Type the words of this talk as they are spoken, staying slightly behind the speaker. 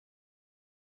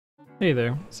Hey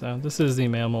there, so this is the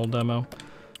Mammal demo.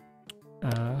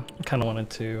 I kind of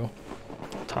wanted to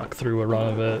talk through a run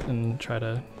of it and try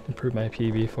to improve my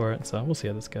PB for it, so we'll see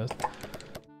how this goes.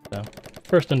 So,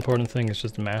 first important thing is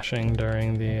just mashing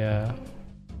during the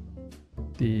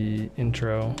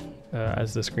intro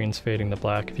as the screen's fading to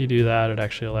black. If you do that, it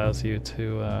actually allows you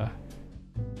to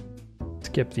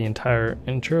skip the entire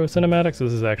intro cinematic. So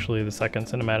this is actually the second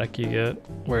cinematic you get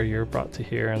where you're brought to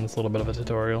here and this little bit of a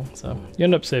tutorial. So you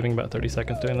end up saving about 30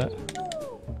 seconds doing that.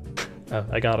 Oh,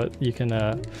 I got it. You can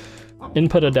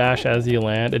input a dash as you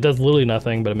land. It does literally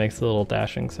nothing, but it makes a little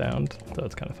dashing sound. So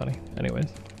it's kind of funny. Anyways,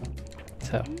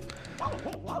 so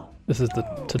this is the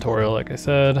tutorial, like I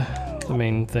said. The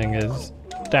main thing is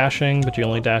dashing, but you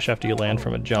only dash after you land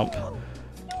from a jump.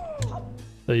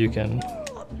 So you can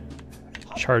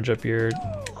charge up your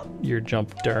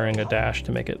jump during a dash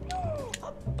to make it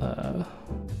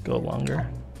go longer.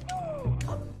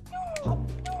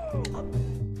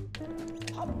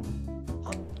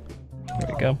 There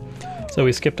we go. So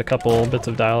we skipped a couple bits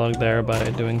of dialogue there by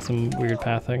doing some weird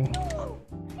pathing.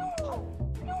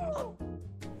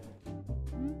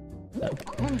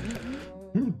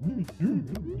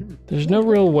 There's no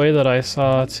real way that I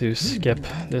saw to skip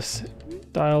this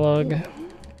dialogue.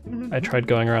 I tried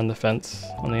going around the fence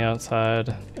on the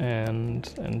outside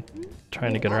and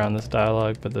trying to get around this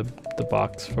dialogue, but the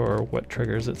box for what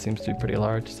triggers it seems to be pretty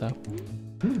large, so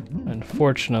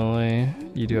unfortunately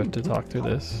you do have to talk through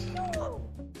this.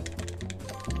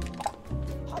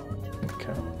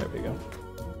 Okay, there we go.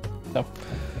 So,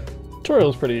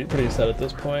 tutorial's pretty set at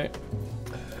this point.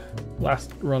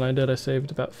 Last run I did, I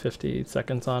saved about 50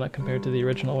 seconds on it compared to the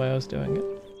original way I was doing it.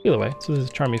 Either way, so this is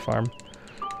Charmy Farm.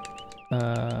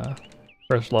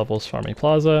 First level is Farmy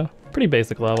Plaza. Pretty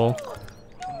basic level.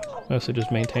 Mostly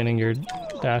just maintaining your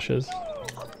dashes.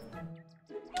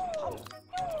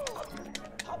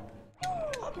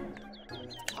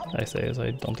 I say as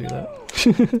I don't do that.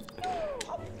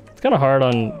 It's kind of hard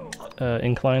on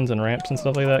inclines and ramps and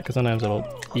stuff like that, because sometimes it'll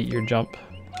eat your jump.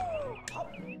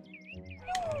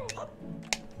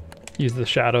 Use the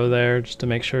shadow there just to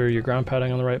make sure you're ground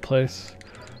pounding on the right place.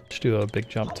 Just do a big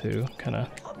jump to kind of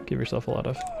give yourself a lot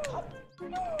of...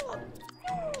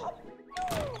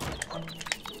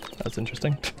 That's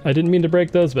interesting. I didn't mean to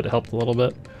break those, but it helped a little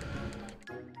bit.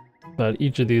 But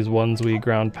each of these ones we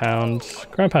ground pound.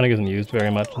 Ground pounding isn't used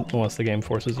very much unless the game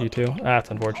forces you to.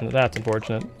 That's unfortunate, that's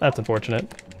unfortunate, that's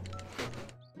unfortunate.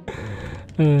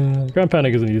 Ground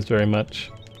pounding isn't used very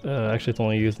much. Actually, it's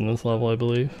only used in this level, I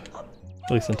believe.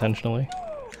 At least intentionally.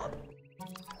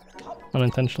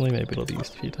 Unintentionally, maybe it'll be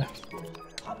used a few times.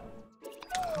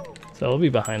 So I'll be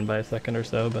behind by a second or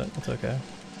so, but it's okay.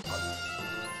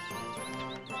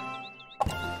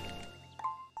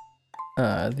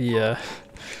 The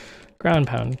ground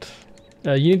pound.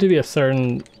 You need to be a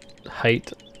certain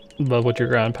height above what you're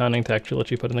ground pounding to actually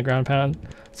let you put in the ground pound.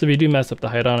 So if you do mess up the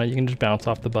height on it, you can just bounce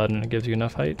off the button and it gives you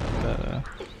enough height. But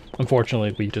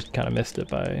unfortunately, we just kind of missed it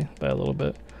by a little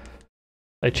bit.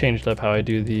 I changed up how I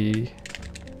do the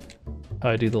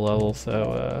level,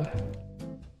 so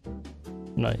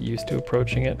I'm not used to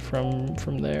approaching it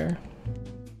from there.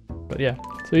 But yeah,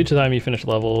 so each time you finish a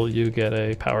level, you get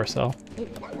a power cell.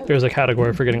 There's a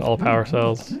category for getting all power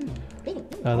cells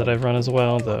that I've run as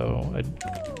well, though I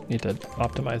need to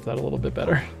optimize that a little bit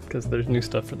better because there's new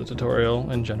stuff for the tutorial,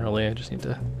 and generally I just need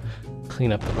to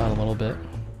clean up the run a little bit.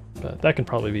 But that can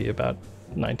probably be about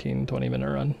 19-20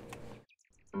 minute run.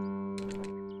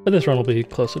 But this run will be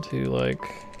closer to like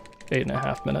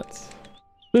 8.5 minutes.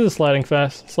 This is Sliding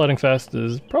Fest. Sliding Fest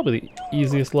is probably the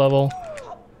easiest level.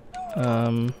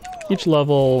 Each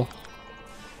level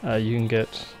you can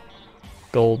get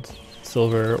gold,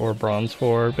 silver, or bronze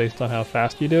for based on how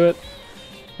fast you do it.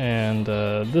 And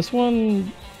this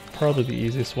one, probably the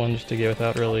easiest one just to get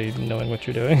without really knowing what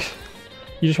you're doing.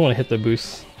 You just want to hit the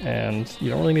boosts, and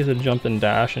you don't really need to jump and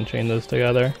dash and chain those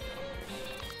together.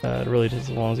 It really just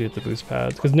as long as you hit the boost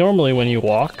pads. Because normally when you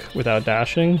walk without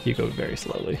dashing, you go very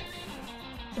slowly.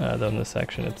 Though in this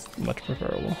section it's much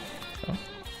preferable. So.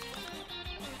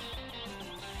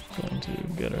 Going to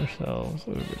get ourselves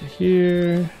over to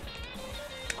here.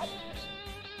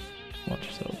 Watch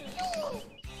yourselves.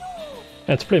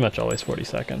 And it's pretty much always 40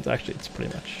 seconds. Actually, it's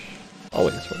pretty much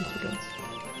always 40 seconds.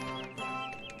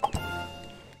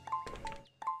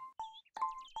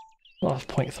 Off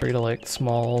 0.3 to like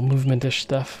small movement-ish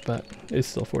stuff, but it's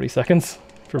still 40 seconds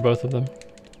for both of them.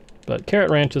 But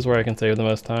Carrot Ranch is where I can save the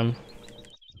most time.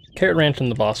 Carrot Ranch in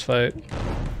the boss fight.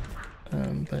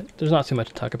 But there's not too much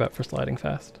to talk about for Sliding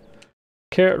Fast.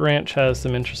 Carrot Ranch has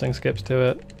some interesting skips to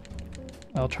it.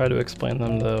 I'll try to explain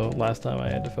them though. Last time I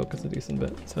had to focus a decent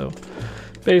bit. So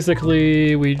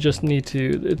basically we just need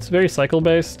to, it's very cycle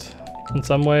based in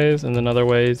some ways, and in other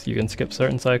ways you can skip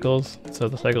certain cycles. So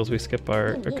the cycles we skip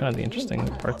are kind of the interesting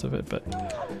parts of it, but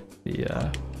the,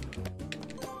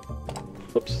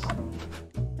 whoops.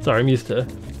 Sorry, I'm used to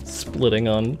splitting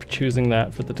on choosing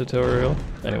that for the tutorial.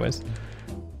 Anyways,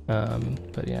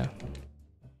 but yeah.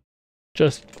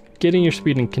 Just getting your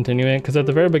speed and continuing, because at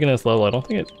the very beginning of this level, I don't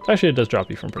think it does drop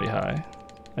you from pretty high,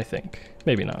 I think.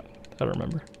 Maybe not, I don't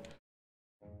remember.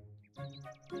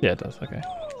 Yeah, it does, okay.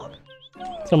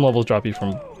 Some levels drop you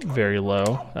from very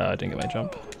low. I didn't get my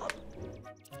jump.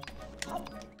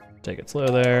 Take it slow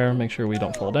there, make sure we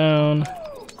don't fall down.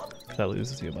 That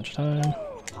loses you a bunch of time.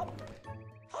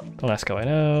 Don't ask how I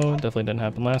know, definitely didn't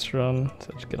happen last run,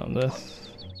 so just get on this.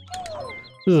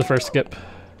 This is the first skip.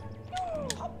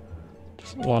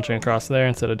 Just launching across there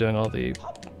instead of doing all the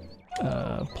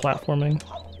platforming.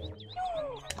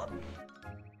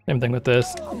 Same thing with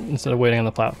this, instead of waiting on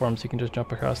the platforms, you can just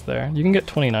jump across there. You can get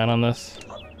 29 on this.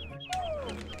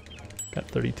 Got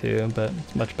 32, but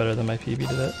it's much better than my PB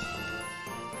did it.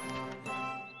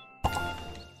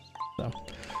 So,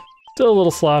 still a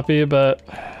little sloppy, but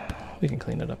we can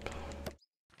clean it up.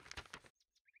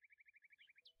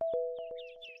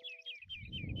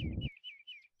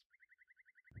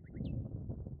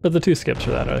 But the two skips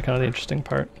for that are kind of the interesting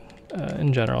part.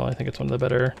 In general, I think it's one of the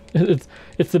better.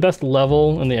 It's the best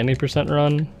level in the any percent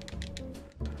run.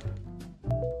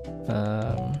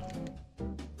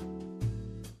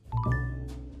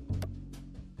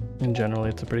 In general,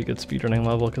 it's a pretty good speedrunning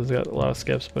level because it's got a lot of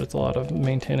skips, but it's a lot of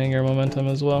maintaining your momentum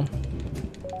as well.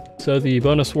 So the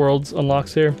bonus worlds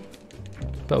unlocks here,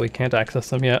 but we can't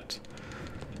access them yet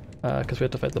because we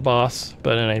have to fight the boss.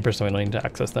 But in any percent, we don't need to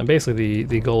access them. Basically,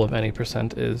 the goal of any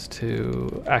percent is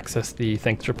to access the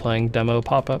thanks for playing demo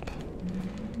pop-up.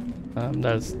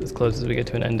 That's as close as we get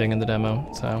to an ending in the demo,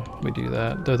 so we do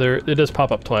that. Though it does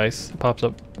pop up twice. It pops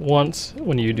up once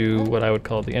when you do what I would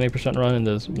call the any percent run, and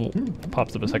it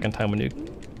pops up a second time when you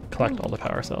collect all the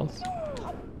power cells.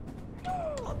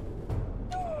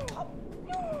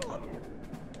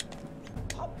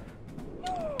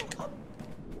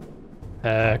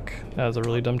 Heck, that was a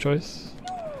really dumb choice.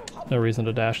 No reason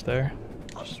to dash there.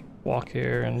 Just walk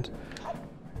here and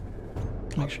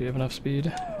make sure you have enough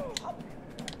speed.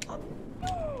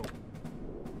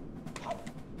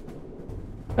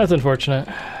 That's unfortunate.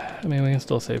 I mean, we can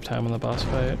still save time on the boss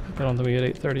fight. I don't think we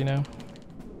get 8:30 now.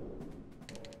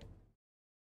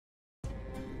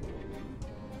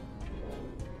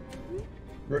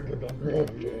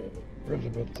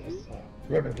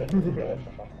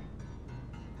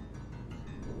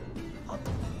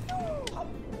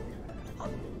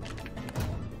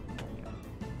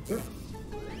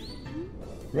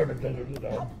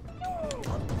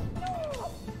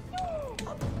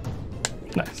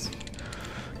 Nice.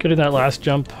 Getting that last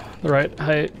jump the right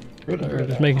height, or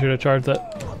just making sure to charge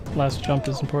that last jump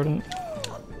is important.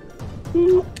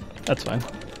 That's fine.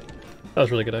 That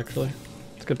was really good actually.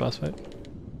 It's a good boss fight.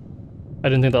 I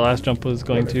didn't think the last jump was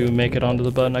going to make it onto the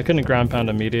button. I couldn't ground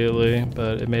pound immediately,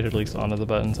 but it made it at least onto the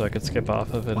button so I could skip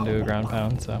off of it and do a ground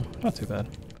pound, so not too bad.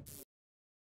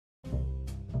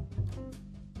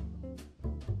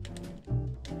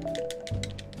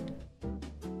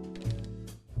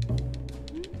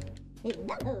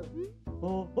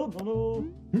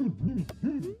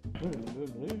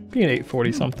 Being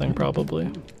 840 something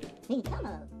probably.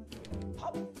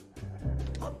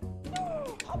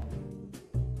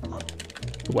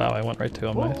 Wow, I went right to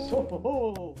him, nice.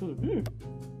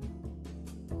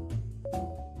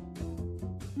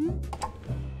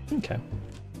 Okay,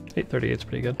 838 is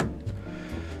pretty good.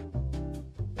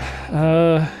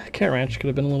 Cat Ranch could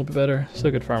have been a little bit better.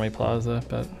 So good Farmy Plaza,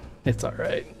 but it's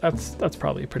alright. That's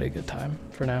probably a pretty good time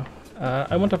for now.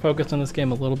 I want to focus on this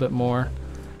game a little bit more.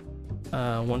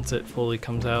 Once it fully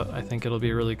comes out, I think it'll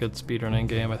be a really good speedrunning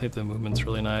game. I think the movement's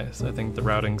really nice. I think the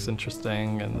routing's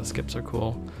interesting and the skips are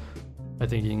cool. I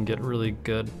think you can get really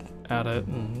good at it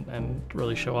and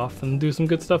really show off and do some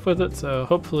good stuff with it. So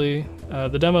hopefully,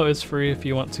 the demo is free if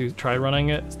you want to try running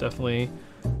it. It's definitely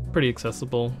pretty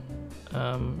accessible.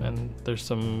 And there's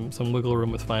some wiggle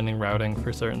room with finding routing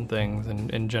for certain things,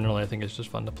 and generally I think it's just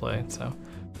fun to play. So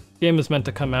the game is meant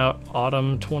to come out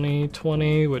autumn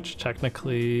 2020, which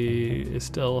technically is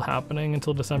still happening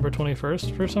until December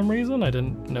 21st for some reason. I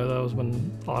didn't know that was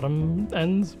when autumn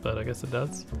ends, but I guess it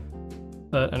does.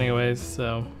 But anyways,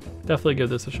 so definitely give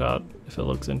this a shot if it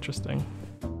looks interesting.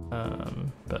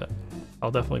 But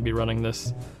I'll definitely be running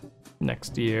this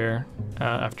next year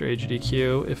after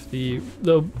AGDQ if the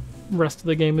rest of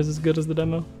the game is as good as the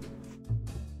demo.